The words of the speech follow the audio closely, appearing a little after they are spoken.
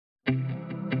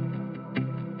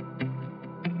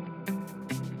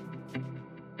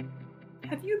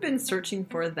been searching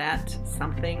for that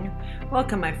something?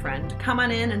 Welcome, my friend. Come on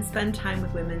in and spend time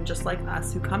with women just like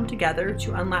us who come together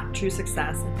to unlock true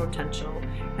success and potential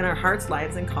in our hearts,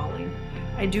 lives, and calling.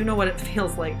 I do know what it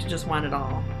feels like to just want it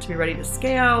all, to be ready to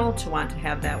scale, to want to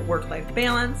have that work-life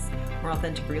balance, more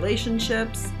authentic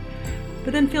relationships,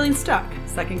 but then feeling stuck,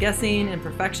 second-guessing,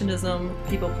 imperfectionism,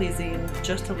 people-pleasing,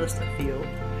 just to list a few.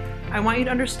 I want you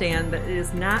to understand that it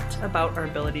is not about our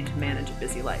ability to manage a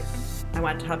busy life. I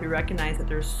want to help you recognize that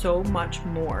there's so much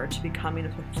more to becoming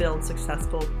a fulfilled,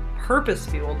 successful,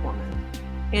 purpose-fueled woman.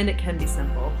 And it can be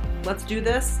simple. Let's do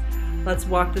this. Let's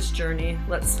walk this journey.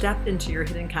 Let's step into your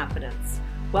hidden confidence.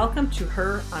 Welcome to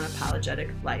Her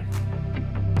Unapologetic Life.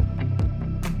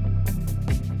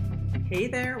 Hey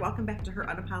there, welcome back to Her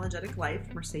Unapologetic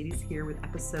Life. Mercedes here with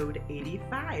episode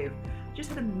 85. Just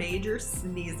had a major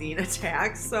sneezing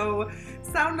attack, so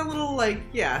sound a little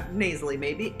nasally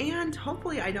maybe, and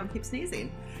hopefully I don't keep sneezing.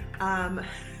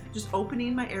 Just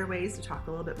opening my airways to talk a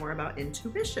little bit more about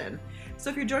intuition. So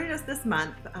if you're joining us this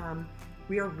month,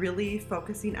 we are really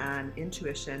focusing on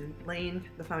intuition, laying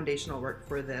the foundational work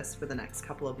for this for the next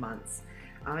couple of months.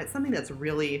 It's something that's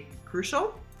really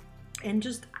crucial. And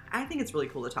I think it's really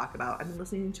cool to talk about. I've been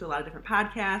listening to a lot of different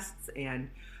podcasts and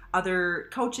other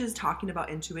coaches talking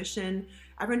about intuition.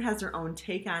 Everyone has their own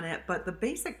take on it, but the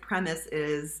basic premise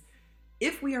is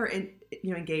if we are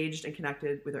engaged and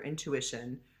connected with our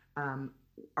intuition,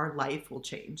 our life will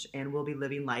change and we'll be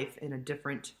living life in a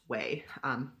different way.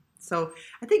 So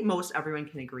I think most everyone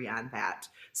can agree on that.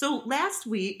 So last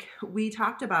week we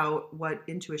talked about what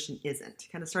intuition isn't,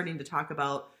 kind of starting to talk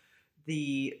about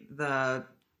the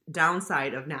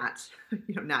downside of not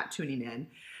tuning in.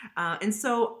 And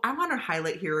so I want to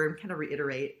highlight here and kind of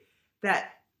reiterate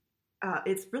that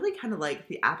it's really kind of like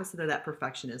the opposite of that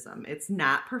perfectionism. It's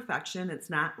not perfection. It's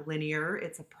not linear.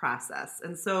 It's a process.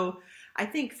 And so I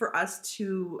think for us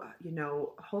to,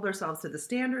 hold ourselves to the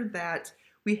standard that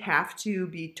we have to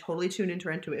be totally tuned into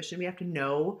our intuition, we have to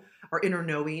know our inner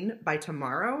knowing by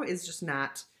tomorrow is just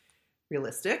not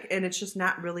realistic, and it's just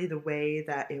not really the way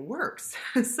that it works.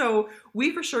 So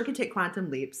we for sure can take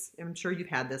quantum leaps. I'm sure you've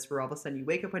had this where all of a sudden you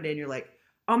wake up one day and you're like,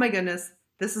 oh my goodness,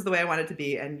 this is the way I want it to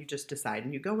be, and you just decide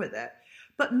and you go with it.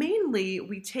 But mainly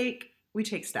we take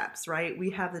steps, right? We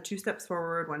have the 2 steps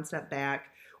forward, 1 step back.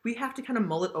 We have to kind of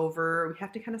mull it over. We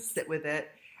have to kind of sit with it.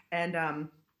 And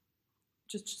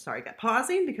I got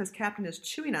pausing because Captain is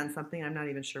chewing on something. I'm not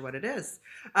even sure what it is.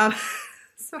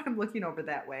 So I'm looking over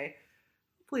that way.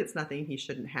 Hopefully it's nothing he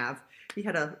shouldn't have. He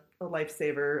had a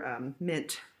lifesaver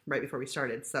mint right before we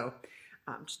started, so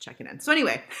just checking in. So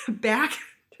anyway, back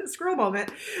to squirrel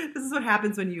moment. This is what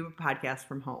happens when you podcast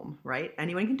from home, right?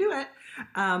 Anyone can do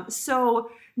it. So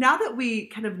now that we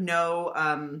kind of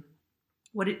know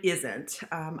what it isn't,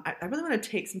 I really want to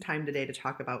take some time today to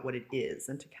talk about what it is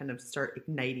and to kind of start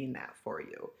igniting that for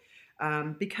you.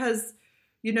 Because,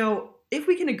 if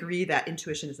we can agree that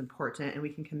intuition is important and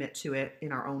we can commit to it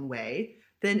in our own way,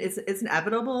 then it's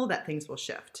inevitable that things will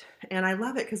shift. And I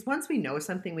love it because once we know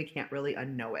something, we can't really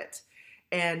unknow it.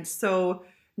 And so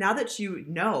now that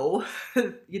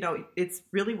it's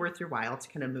really worth your while to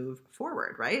kind of move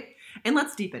forward, right? And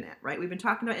let's deepen it, right? We've been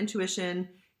talking about intuition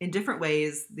in different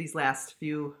ways these last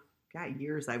few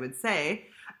years, I would say.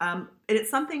 And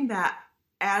it's something that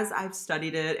as I've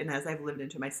studied it and as I've lived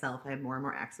into myself, I have more and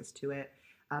more access to it.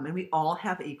 And we all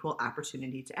have equal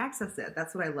opportunity to access it.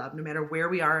 That's what I love. No matter where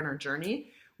we are in our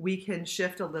journey, we can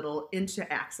shift a little into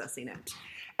accessing it.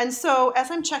 And so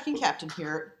as I'm checking Captain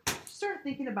here, start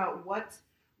thinking about what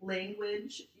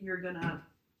language you're gonna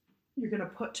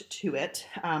put to it.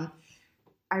 I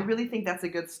really think that's a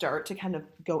good start to kind of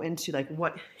go into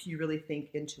what you really think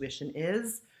intuition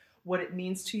is, what it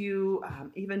means to you,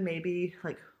 even maybe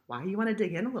why you want to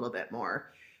dig in a little bit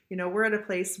more. We're at a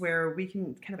place where we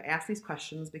can kind of ask these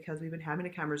questions because we've been having a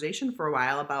conversation for a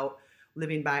while about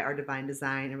living by our divine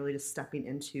design and really just stepping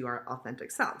into our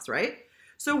authentic selves, right?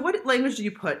 So what language do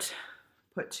you put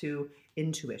to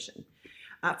intuition?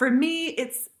 For me,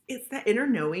 it's that inner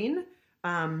knowing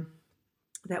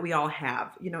that we all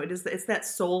have. It's that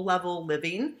soul level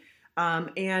living.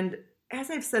 And as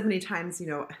I've said many times,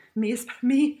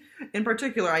 me in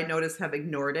particular, I notice have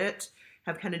ignored it,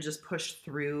 have kind of just pushed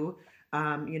through.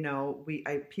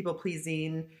 People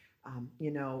pleasing,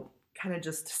 kind of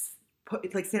just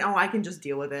saying, oh, I can just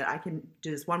deal with it. I can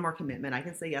do this one more commitment. I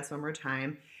can say yes one more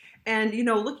time. And,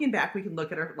 looking back, we can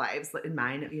look at our lives in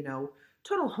mine,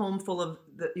 total home full of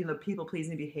the people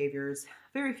pleasing behaviors,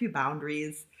 very few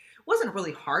boundaries. It wasn't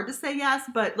really hard to say yes,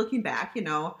 but looking back, did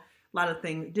a lot of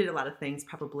things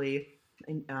probably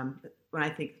when I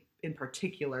think in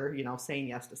particular, saying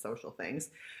yes to social things.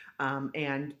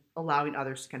 and allowing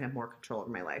others to kind of have more control over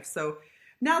my life. So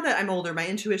now that I'm older, my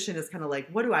intuition is kind of like,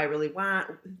 what do I really want?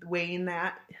 Weighing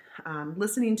that,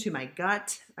 listening to my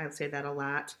gut. I'll say that a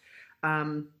lot.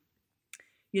 And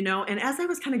as I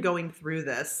was kind of going through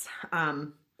this,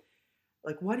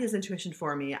 like, what is intuition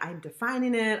for me? I'm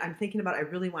defining it. I'm thinking about, I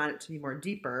really want it to be more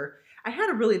deeper. I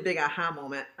had a really big aha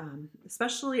moment,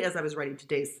 especially as I was writing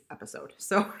today's episode.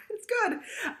 So it's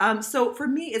good. So for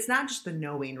me, it's not just the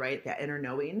knowing, right? That inner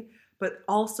knowing, but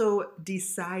also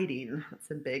deciding, that's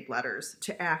in big letters,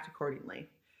 to act accordingly.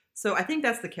 So I think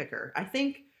that's the kicker. I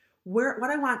think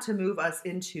what I want to move us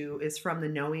into is from the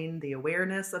knowing, the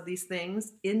awareness of these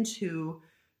things, into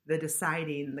the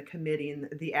deciding, the committing,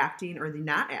 the acting or the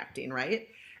not acting, right?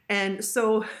 And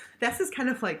so this is kind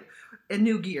of like a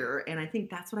new gear. And I think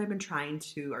that's what I've been trying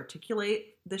to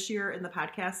articulate this year in the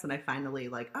podcast. And I finally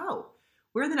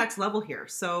we're in the next level here.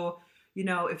 So,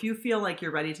 if you feel like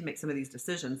you're ready to make some of these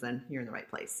decisions, then you're in the right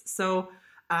place. So,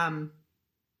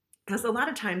 because a lot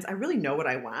of times I really know what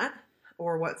I want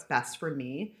or what's best for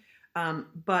me.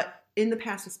 But in the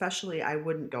past, especially, I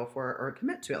wouldn't go for it or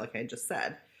commit to it, like I just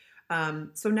said.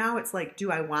 So now it's like, do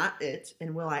I want it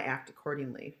and will I act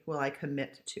accordingly? Will I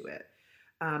commit to it?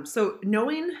 So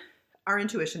knowing our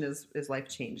intuition is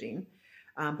life-changing,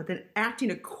 but then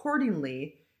acting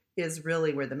accordingly is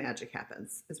really where the magic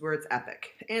happens, is where it's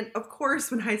epic. And of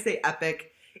course, when I say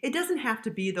epic, it doesn't have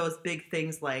to be those big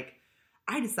things like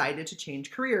I decided to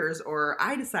change careers or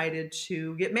I decided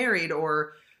to get married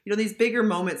or, these bigger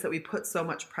moments that we put so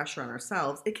much pressure on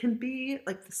ourselves. It can be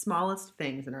like the smallest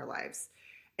things in our lives.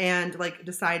 And like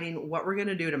deciding what we're going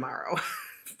to do tomorrow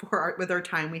with our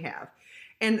time we have.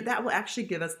 And that will actually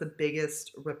give us the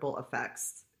biggest ripple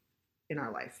effects in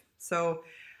our life. So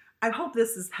I hope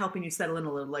this is helping you settle in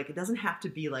a little. Like, it doesn't have to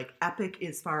be like epic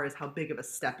as far as how big of a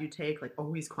step you take, like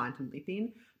always quantum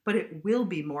leaping, but it will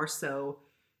be more so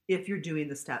if you're doing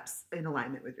the steps in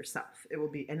alignment with yourself. It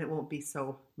will be, and it won't be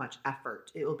so much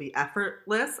effort. It will be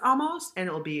effortless almost, and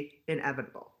it will be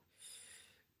inevitable.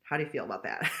 How do you feel about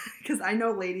that? Because I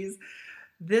know, ladies,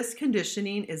 this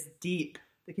conditioning is deep.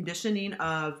 The conditioning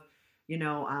of,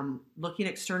 looking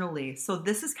externally. So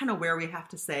this is kind of where we have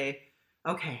to say,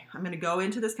 okay, I'm going to go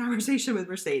into this conversation with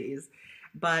Mercedes,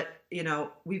 but,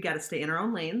 we've got to stay in our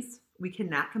own lanes. We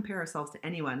cannot compare ourselves to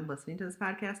anyone listening to this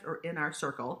podcast or in our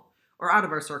circle or out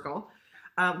of our circle.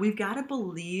 We've got to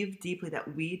believe deeply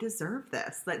that we deserve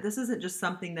this. That this isn't just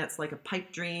something that's like a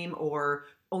pipe dream or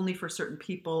only for certain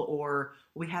people, or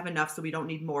we have enough so we don't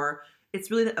need more. It's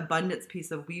really the abundance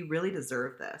piece of we really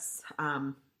deserve this.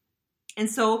 And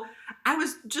so I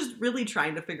was just really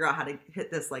trying to figure out how to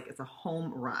hit this like it's a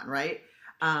home run, right?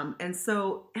 And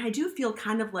I do feel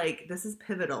kind of like this is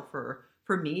pivotal for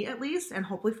me at least, and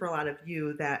hopefully for a lot of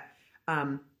you, that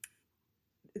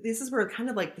this is where kind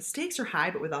of like the stakes are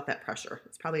high, but without that pressure.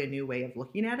 It's probably a new way of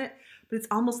looking at it, but it's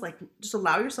almost like just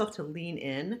allow yourself to lean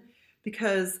in,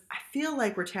 because I feel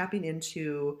like we're tapping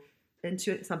into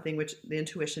something which the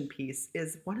intuition piece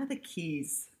is one of the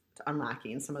keys to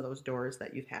unlocking some of those doors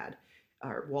that you've had,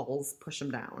 or walls, push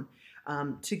them down,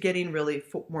 to getting really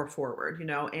more forward,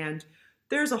 and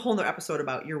there's a whole nother episode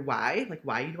about your why, like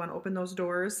why you'd want to open those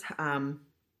doors.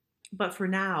 But for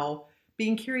now,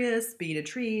 being curious, being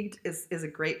intrigued is a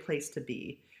great place to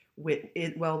be with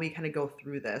it while we kind of go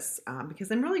through this,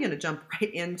 because I'm really going to jump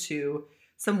right into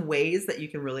some ways that you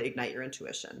can really ignite your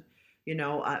intuition.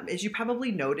 As you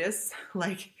probably notice,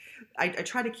 like I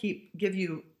try to give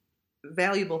you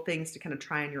valuable things to kind of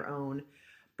try on your own,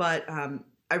 but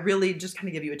I really just kind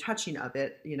of give you a touching of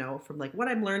it, from like what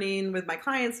I'm learning with my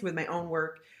clients, with my own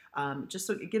work, just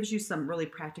so it gives you some really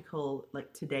practical,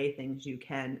 like today things you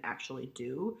can actually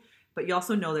do. But you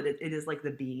also know that it is like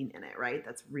the being in it, right?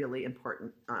 That's really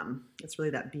important. It's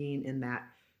really that being in that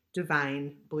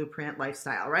divine blueprint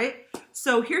lifestyle, right?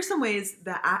 So here's some ways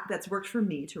that's worked for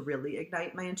me to really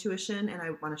ignite my intuition, and I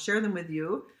want to share them with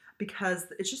you because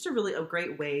it's just a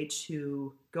great way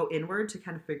to go inward to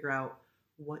kind of figure out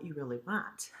what you really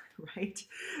want, right?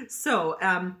 So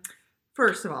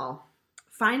first of all,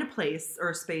 find a place or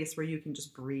a space where you can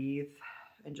just breathe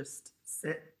and just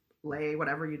sit, lay,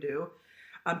 whatever you do,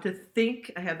 to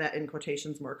think, I have that in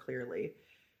quotations, more clearly.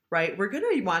 Right? We're going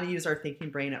to want to use our thinking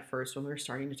brain at first when we're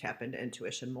starting to tap into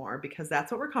intuition more, because that's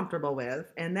what we're comfortable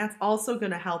with. And that's also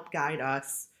going to help guide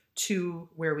us to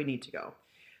where we need to go.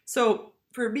 So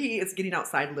for me, it's getting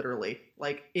outside, literally,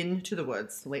 like into the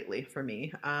woods lately for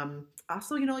me.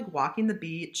 Also, like walking the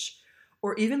beach,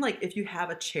 or even like if you have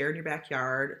a chair in your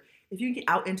backyard, if you can get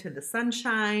out into the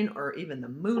sunshine or even the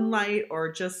moonlight,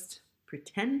 or just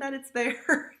pretend that it's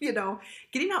there,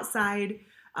 getting outside,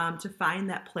 to find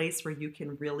that place where you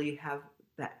can really have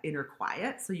that inner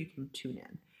quiet so you can tune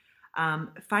in.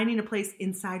 Finding a place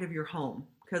inside of your home,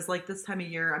 because like this time of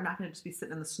year, I'm not going to just be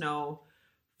sitting in the snow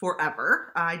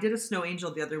forever. I did a snow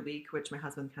angel the other week, which my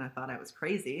husband kind of thought I was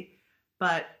crazy,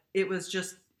 but it was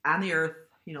just on the earth,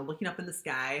 looking up in the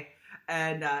sky,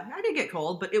 and I did get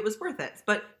cold, but it was worth it.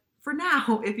 But for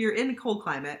now, if you're in a cold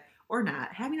climate or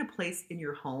not, having a place in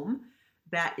your home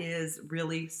that is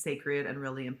really sacred and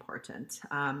really important.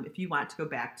 If you want to go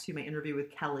back to my interview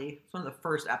with Kelly, it's one of the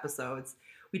first episodes.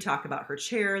 We talk about her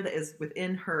chair that is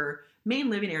within her main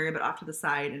living area, but off to the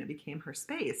side, and it became her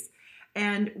space.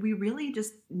 And we really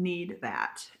just need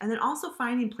that. And then also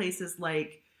finding places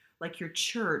like your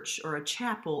church or a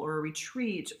chapel or a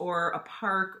retreat or a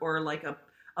park or like a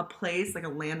place, like a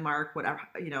landmark, whatever,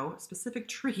 specific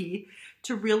tree,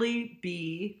 to really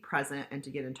be present and to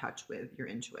get in touch with your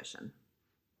intuition,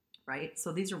 right?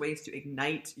 So these are ways to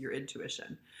ignite your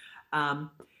intuition.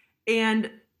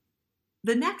 And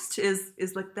the next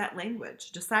is like that language,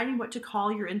 deciding what to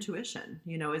call your intuition.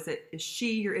 Is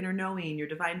she your inner knowing, your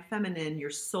divine feminine,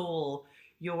 your soul,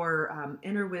 your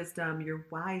inner wisdom, your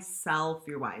wise self,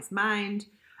 your wise mind?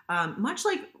 Much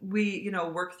like we,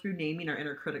 work through naming our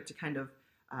inner critic to kind of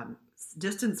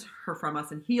distance her from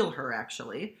us and heal her.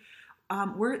 Actually,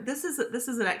 this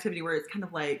is an activity where it's kind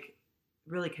of like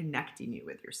really connecting you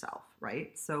with yourself,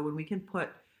 right? So when we can put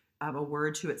a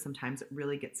word to it, sometimes it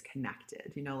really gets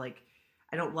connected. Like,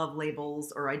 I don't love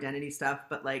labels or identity stuff,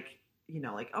 but like,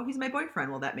 oh, he's my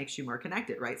boyfriend. Well, that makes you more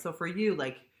connected, right? So for you,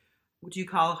 like, would you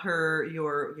call her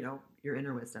your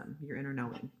inner wisdom, your inner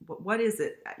knowing? What is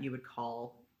it that you would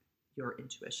call your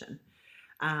intuition?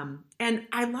 And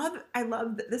I love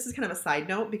that this is kind of a side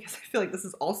note because I feel like this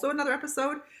is also another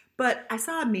episode, but I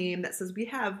saw a meme that says we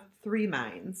have 3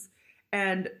 minds,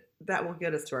 and that will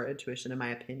get us to our intuition, in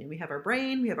my opinion. We have our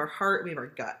brain, we have our heart, we have our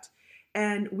gut.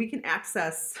 And we can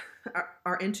access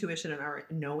our intuition and our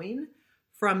knowing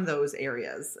from those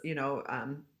areas,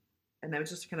 and that was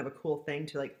just kind of a cool thing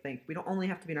to like think. We don't only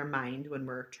have to be in our mind when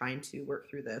we're trying to work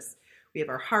through this. We have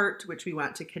our heart, which we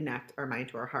want to connect our mind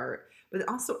to our heart, but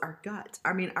also our gut.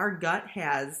 I mean, our gut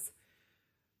has,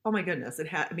 oh my goodness,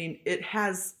 it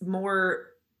has more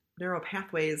neural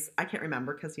pathways. I can't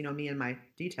remember because, me and my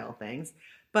detail things.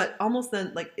 But almost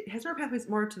then, like, it has neural pathways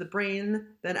more to the brain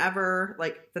than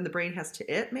the brain has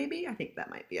to it, maybe. I think that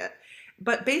might be it.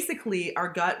 But basically, our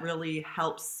gut really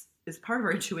helps, is part of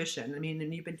our intuition. I mean,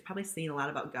 and you've been probably seeing a lot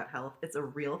about gut health. It's a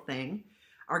real thing.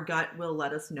 Our gut will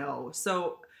let us know.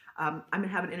 So I'm going to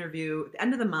have an interview at the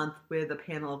end of the month with a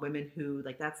panel of women who,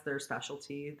 like, that's their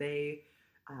specialty. They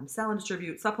sell and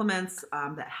distribute supplements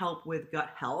that help with gut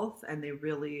health, and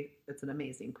it's an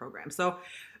amazing program. So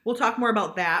we'll talk more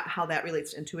about that, how that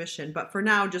relates to intuition. But for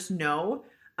now, just know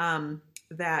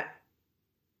that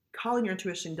calling your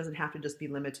intuition doesn't have to just be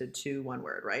limited to one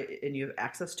word, right? And you have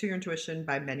access to your intuition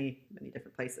by many, many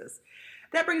different places.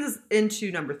 That brings us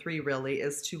into number 3, really,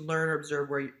 is to learn or observe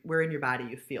where in your body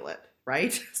you feel it,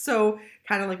 right? So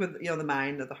kind of like with the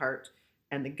mind, the heart,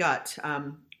 and the gut.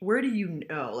 Where do you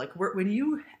know? Like, when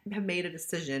you have made a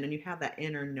decision and you have that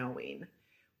inner knowing,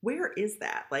 where is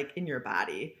that, like, in your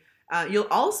body? You'll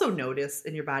also notice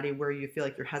in your body where you feel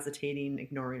like you're hesitating,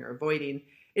 ignoring, or avoiding.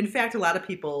 In fact, a lot of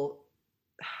people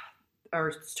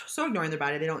are so ignoring their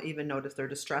body, they don't even notice their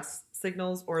distress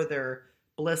signals or their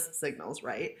bliss signals,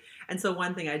 right? And so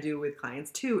one thing I do with clients,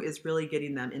 too, is really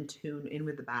getting them in tune in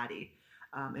with the body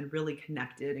and really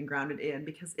connected and grounded in.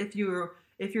 Because if you're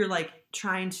like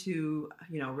trying to,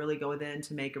 really go within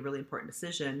to make a really important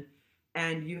decision,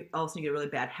 and you also get a really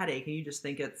bad headache and you just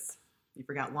think you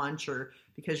forgot lunch, or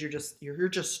because you're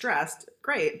just stressed,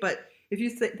 great. But if you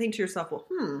think to yourself, well,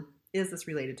 is this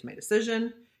related to my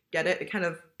decision? Get it?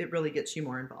 It really gets you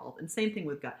more involved. And same thing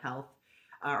with gut health.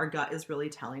 Our gut is really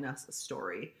telling us a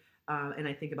story. And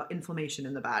I think about inflammation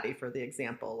in the body, for the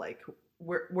example, like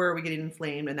where are we getting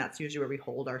inflamed? And that's usually where we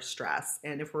hold our stress.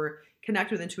 And if we're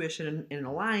connected with intuition and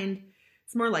aligned,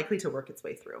 it's more likely to work its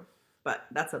way through. But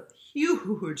that's a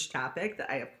huge topic that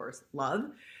I, of course, love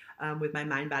with my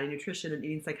mind, body, nutrition, and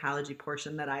eating psychology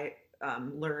portion that I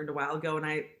learned a while ago. And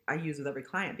I use with every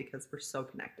client because we're so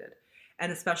connected,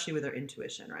 and especially with their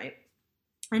intuition, right?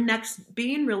 And next,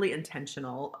 being really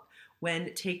intentional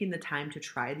when taking the time to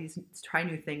try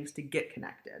new things to get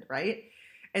connected, right?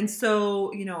 And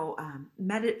so,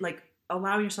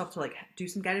 allowing yourself to like do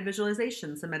some guided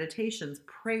visualizations, some meditations,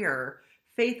 prayer,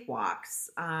 faith walks,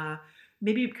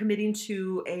 maybe committing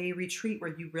to a retreat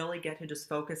where you really get to just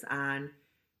focus on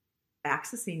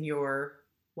accessing your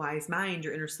wise mind,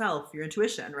 your inner self, your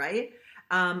intuition, right?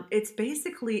 It's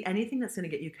basically anything that's going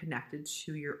to get you connected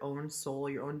to your own soul,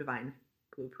 your own divine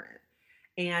blueprint.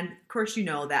 And of course, you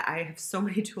know that I have so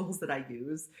many tools that I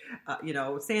use,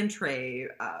 sand tray,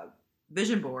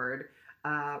 vision board,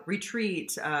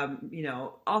 retreat,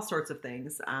 all sorts of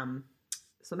things,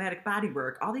 somatic body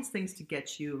work, all these things to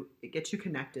get you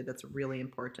connected. That's really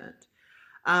important.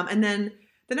 And then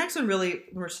the next one, really,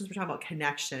 since we're talking about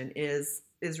connection, is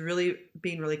really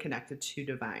being really connected to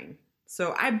divine.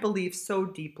 So I believe so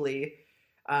deeply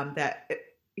that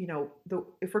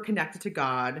if we're connected to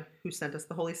God, who sent us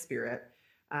the Holy Spirit,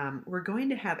 we're going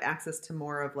to have access to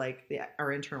more of like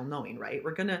our internal knowing, right?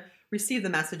 We're going to receive the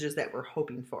messages that we're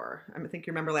hoping for. I think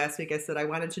you remember last week I said I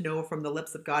wanted to know from the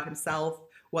lips of God Himself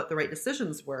what the right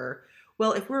decisions were.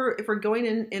 Well, if we're going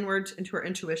inward into our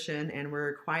intuition and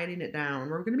we're quieting it down,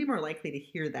 we're going to be more likely to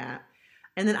hear that.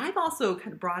 And then I've also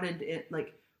kind of brought into it,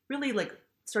 really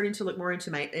starting to look more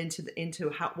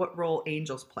into what role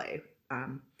angels play.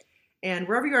 And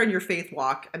wherever you are in your faith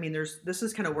walk, I mean, this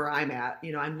is kind of where I'm at.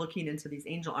 I'm looking into these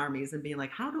angel armies and being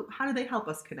like, how do they help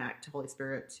us connect to Holy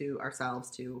Spirit, to ourselves,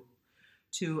 to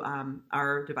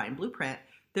our divine blueprint?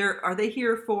 Are they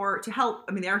here to help?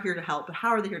 I mean, they are here to help, but how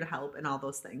are they here to help, and all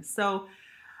those things? So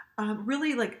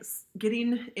really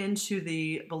getting into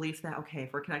the belief that, okay,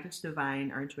 if we're connected to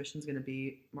divine, our intuition is going to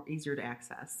be more easier to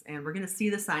access, and we're going to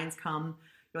see the signs come.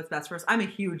 What's best for us. I'm a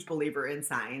huge believer in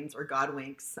signs or God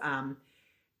winks.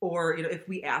 Or, if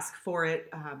we ask for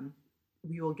it,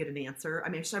 we will get an answer. I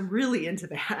mean, I'm really into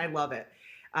that. I love it.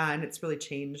 And it's really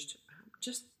changed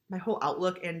just my whole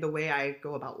outlook and the way I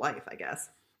go about life, I guess.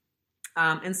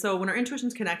 And so when our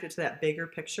intuition's connected to that bigger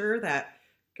picture that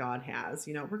God has,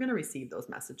 we're going to receive those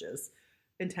messages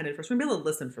intended for us. We're going to be able to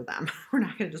listen for them. We're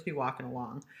not going to just be walking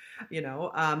along,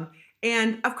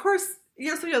 and of course,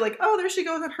 so you're like, oh, there she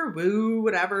goes at her woo,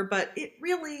 whatever. But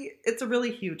it's a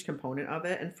really huge component of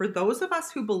it. And for those of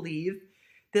us who believe,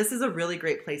 this is a really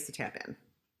great place to tap in,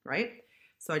 right?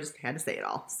 So I just had to say it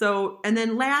all. So, and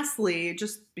then lastly,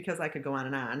 just because I could go on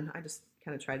and on, I just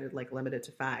kind of tried to limit it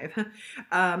to 5,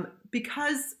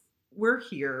 because we're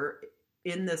here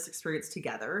in this experience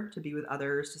together, to be with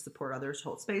others, to support others, to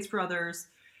hold space for others,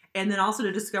 and then also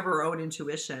to discover our own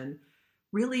intuition.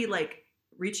 Really,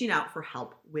 reaching out for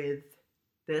help with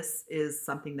this is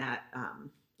something that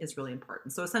is really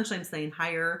important. So essentially, I'm saying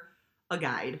hire a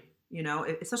guide.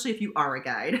 Especially if you are a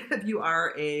guide, if you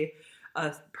are a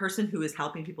person who is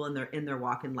helping people in their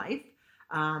walk in life,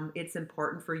 it's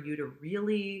important for you to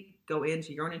really go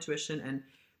into your own intuition. And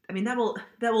I mean, that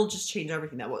will just change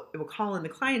everything. It will call in the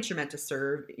clients you're meant to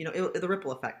serve. The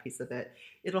ripple effect piece of it.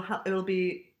 It'll help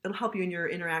you in your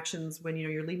interactions when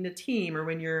you're leading a team, or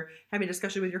when you're having a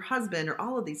discussion with your husband, or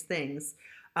all of these things.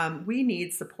 We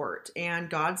need support, and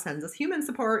God sends us human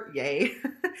support. Yay.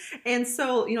 And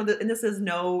so, and this is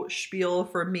no spiel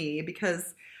for me,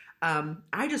 because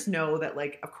I just know that,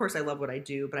 of course I love what I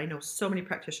do, but I know so many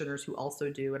practitioners who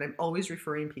also do. And I'm always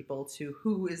referring people to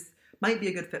who might be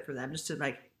a good fit for them, just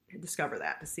to discover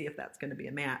that, to see if that's going to be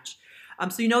a match.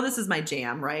 So this is my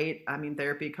jam, right? I mean,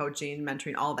 therapy, coaching,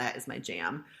 mentoring, all that is my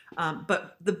jam.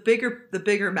 But the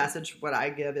bigger message, what I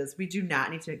give is, we do not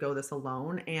need to go this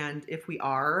alone. And if we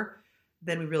are,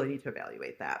 then we really need to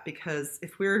evaluate that, because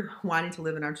if we're wanting to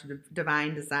live in our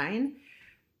divine design,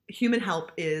 human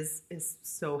help is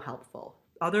so helpful.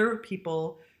 Other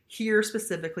people here,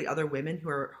 specifically other women who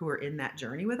are in that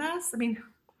journey with us. I mean,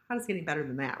 how is it getting better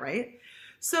than that, right?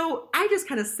 So I just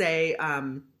kind of say,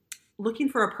 looking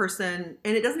for a person,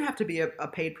 and it doesn't have to be a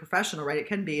paid professional, right? It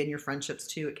can be in your friendships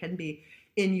too. It can be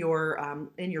in your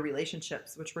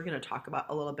relationships, which we're going to talk about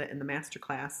a little bit in the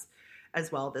masterclass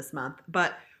as well this month.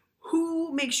 But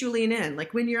who makes you lean in?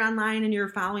 When you're online and you're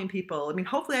following people, I mean,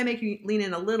 hopefully I make you lean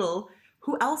in a little.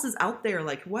 Who else is out there?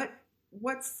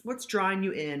 What's drawing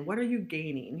you in? What are you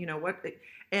gaining?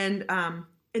 And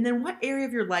then what area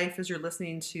of your life, as you're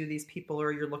listening to these people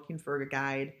or you're looking for a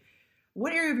guide,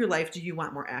 what area of your life do you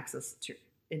want more access to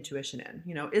intuition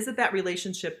in? Is it that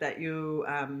relationship that you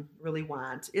really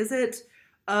want? Is it,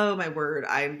 oh my word,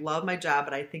 I love my job,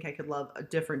 but I think I could love a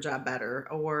different job better?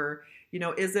 Or,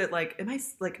 is it my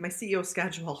CEO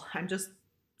schedule? I'm just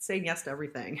saying yes to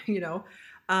everything,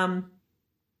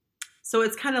 So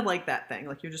it's kind of like that thing,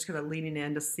 you're just kind of leaning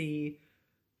in to see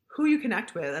who you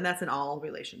connect with, and that's in all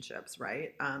relationships,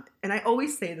 right? And I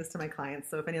always say this to my clients,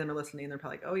 so if any of them are listening, they're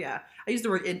probably like, oh yeah. I use the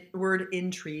word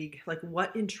intrigue,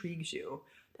 what intrigues you?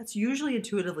 That's usually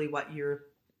intuitively what you're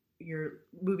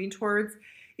moving towards,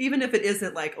 even if it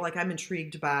isn't like I'm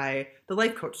intrigued by the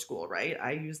life coach school, right?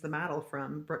 I use the model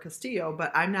from Brooke Castillo,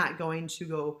 but I'm not going to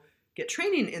go get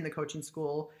training in the coaching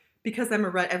school because I've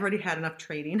already had enough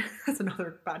training. That's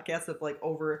another podcast of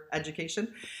over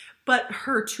education. But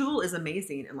her tool is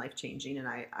amazing and life-changing. And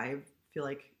I feel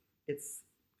like it's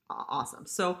awesome.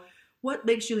 So what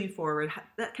makes you lean forward?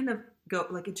 That kind of go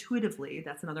like intuitively.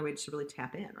 That's another way to really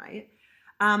tap in, right?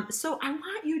 So I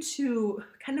want you to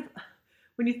kind of,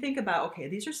 when you think about, okay,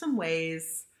 these are some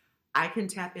ways I can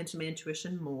tap into my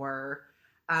intuition more.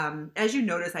 As you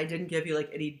notice, I didn't give you like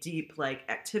any deep like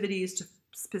activities to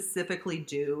specifically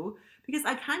do, because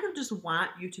I kind of just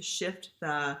want you to shift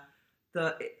the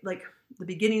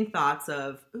beginning thoughts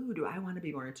of, ooh, do I want to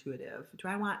be more intuitive? Do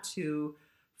I want to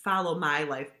follow my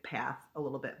life path a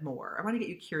little bit more? I want to get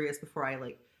you curious before I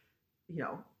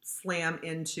slam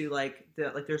into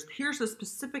here's a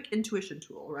specific intuition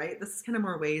tool, right? This is kind of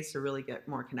more ways to really get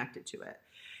more connected to it.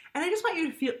 And I just want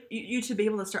you to be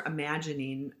able to start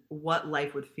imagining what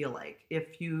life would feel like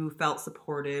if you felt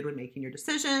supported when making your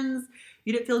decisions.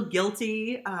 You didn't feel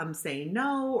guilty saying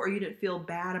no, or you didn't feel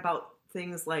bad about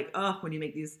things like, when you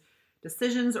make these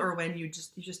decisions, or when you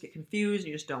just get confused and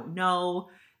you just don't know,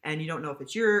 and you don't know if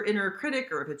it's your inner critic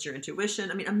or if it's your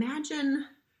intuition. I mean, imagine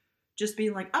just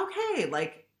being like, okay,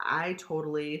 like I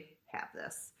totally have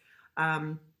this.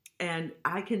 And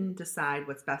I can decide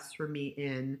what's best for me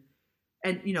and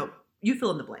you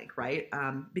fill in the blank, right?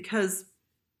 Because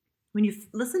when you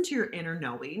listen to your inner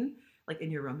knowing, like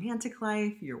in your romantic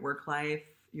life, your work life,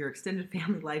 your extended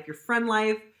family life, your friend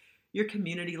life, your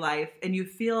community life, and you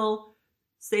feel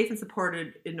safe and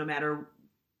supported in no matter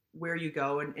where you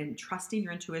go, and trusting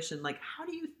your intuition, like how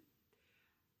do you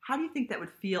think that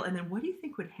would feel? And then what do you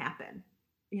think would happen?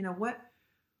 What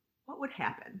would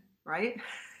happen, right?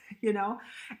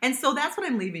 And so that's what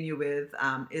I'm leaving you with,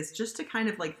 is just to kind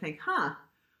of like think,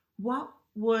 what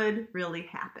would really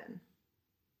happen?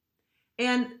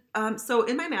 And so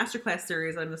in my masterclass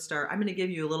series, I'm going to give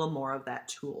you a little more of that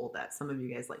tool that some of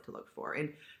you guys like to look for.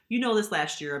 And this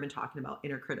last year I've been talking about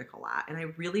inner critic a lot. And I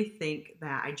really think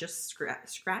that I just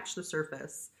scratched the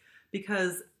surface,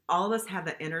 because all of us have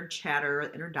that inner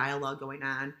chatter, inner dialogue going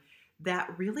on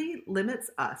that really limits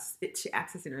us to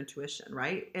accessing our intuition,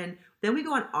 right? And then we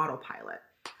go on autopilot.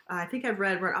 I think I've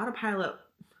read we're on autopilot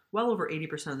well over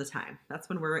 80% of the time. That's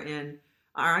when we're in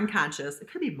our unconscious. It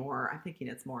could be more. I'm thinking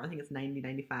it's more. I think it's 90,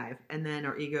 95. And then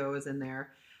our ego is in there.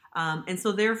 And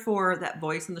so therefore that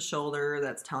voice in the shoulder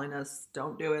that's telling us,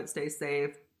 don't do it, stay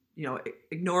safe,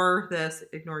 ignore this,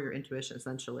 ignore your intuition,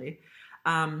 essentially.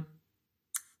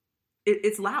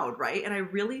 It's loud, right? And I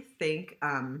really think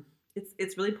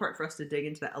it's really important for us to dig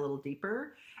into that a little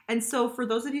deeper. And so for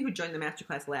those of you who joined the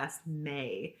masterclass last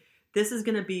May, this is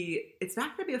going to be, it's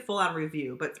not going to be a full-on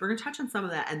review, but we're going to touch on some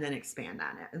of that and then expand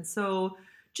on it. And so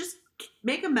just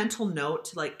make a mental note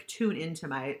to like tune into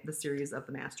the series of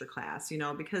the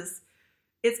masterclass, because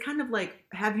it's kind of like,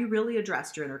 have you really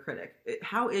addressed your inner critic?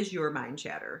 How is your mind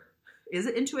chatter? Is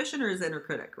it intuition or is it inner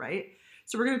critic, right?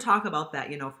 So we're going to talk about that,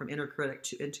 from inner critic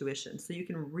to intuition. So you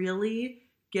can really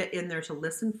get in there to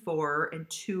listen for and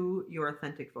to your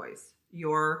authentic voice,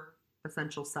 your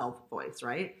essential self voice,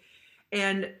 right?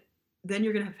 And then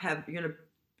you're going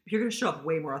to show up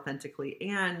way more authentically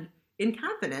and in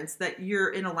confidence that you're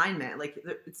in alignment. Like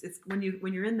it's when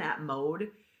you're in that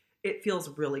mode, it feels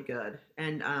really good.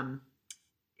 And I'm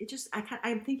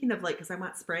thinking of because I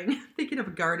want spring, thinking of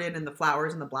a garden and the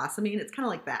flowers and the blossoming. It's kind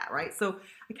of like that, right? So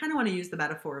I kind of want to use the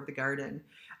metaphor of the garden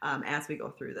as we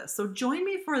go through this. So join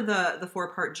me for the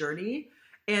 4-part journey,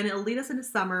 and it'll lead us into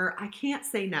summer. I can't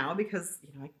say now because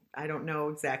I don't know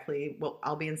exactly what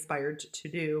I'll be inspired to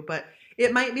do, but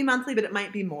it might be monthly, but it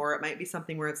might be more. It might be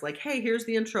something where it's like, hey, here's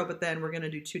the intro, but then we're going to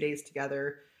do 2 days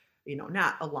together.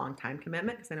 Not a long time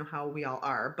commitment, because I know how we all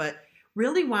are, but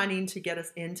really wanting to get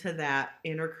us into that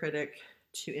inner critic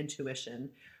to intuition,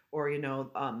 or,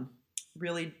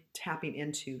 really tapping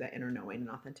into that inner knowing and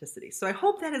authenticity. So I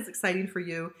hope that is exciting for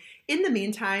you. In the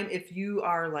meantime, if you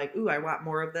are like, ooh, I want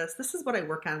more of this is what I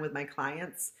work on with my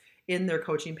clients in their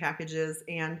coaching packages.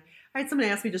 And I had someone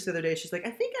ask me just the other day, she's like, I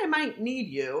think I might need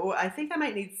you. I think I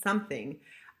might need something.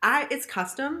 It's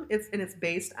custom. It's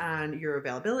based on your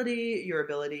availability, your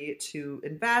ability to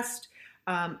invest.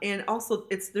 And also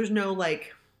there's no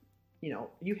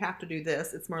you have to do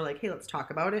this. It's more like, hey, let's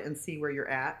talk about it and see where you're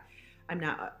at. I'm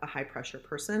not a high pressure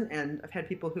person, and I've had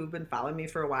people who've been following me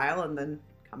for a while and then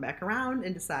come back around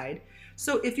and decide.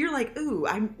 So if you're like, ooh,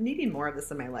 I'm needing more of this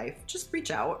in my life, just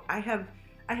reach out. I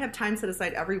have time set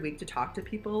aside every week to talk to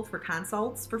people for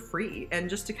consults for free, and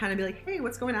just to kind of be like, hey,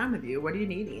 what's going on with you? What are you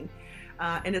needing?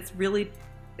 And it's really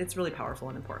powerful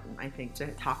and important, I think, to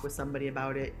talk with somebody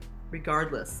about it,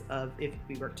 regardless of if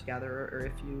we work together or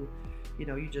if you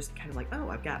you just kind of like, oh,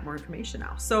 I've got more information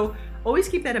now. So always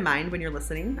keep that in mind when you're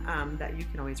listening, that you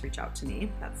can always reach out to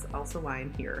me. That's also why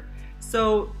I'm here.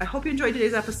 So I hope you enjoyed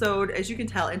today's episode. As you can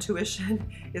tell, intuition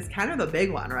is kind of a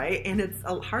big one, right? And it's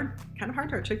kind of hard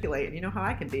to articulate. And you know how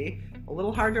I can be, a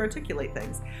little hard to articulate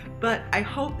things. But I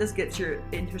hope this gets your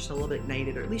intuition a little bit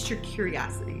ignited, or at least your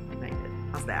curiosity ignited.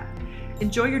 How's that?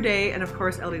 Enjoy your day. And of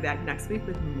course, I'll be back next week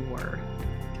with more.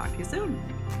 Talk to you soon.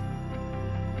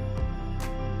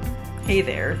 Hey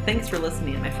there, thanks for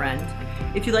listening, my friend.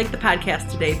 If you like the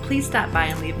podcast today, please stop by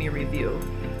and leave me a review.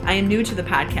 I am new to the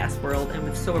podcast world and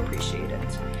would so appreciate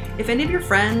it. If any of your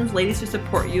friends, ladies who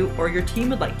support you, or your team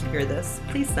would like to hear this,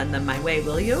 please send them my way,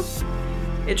 will you?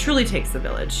 It truly takes a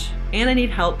village, and I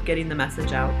need help getting the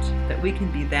message out that we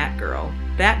can be that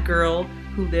girl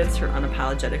who lives her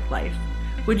unapologetic life.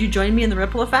 Would you join me in the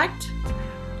ripple effect?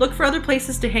 Look for other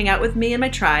places to hang out with me and my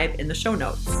tribe in the show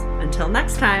notes. Until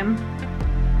next time.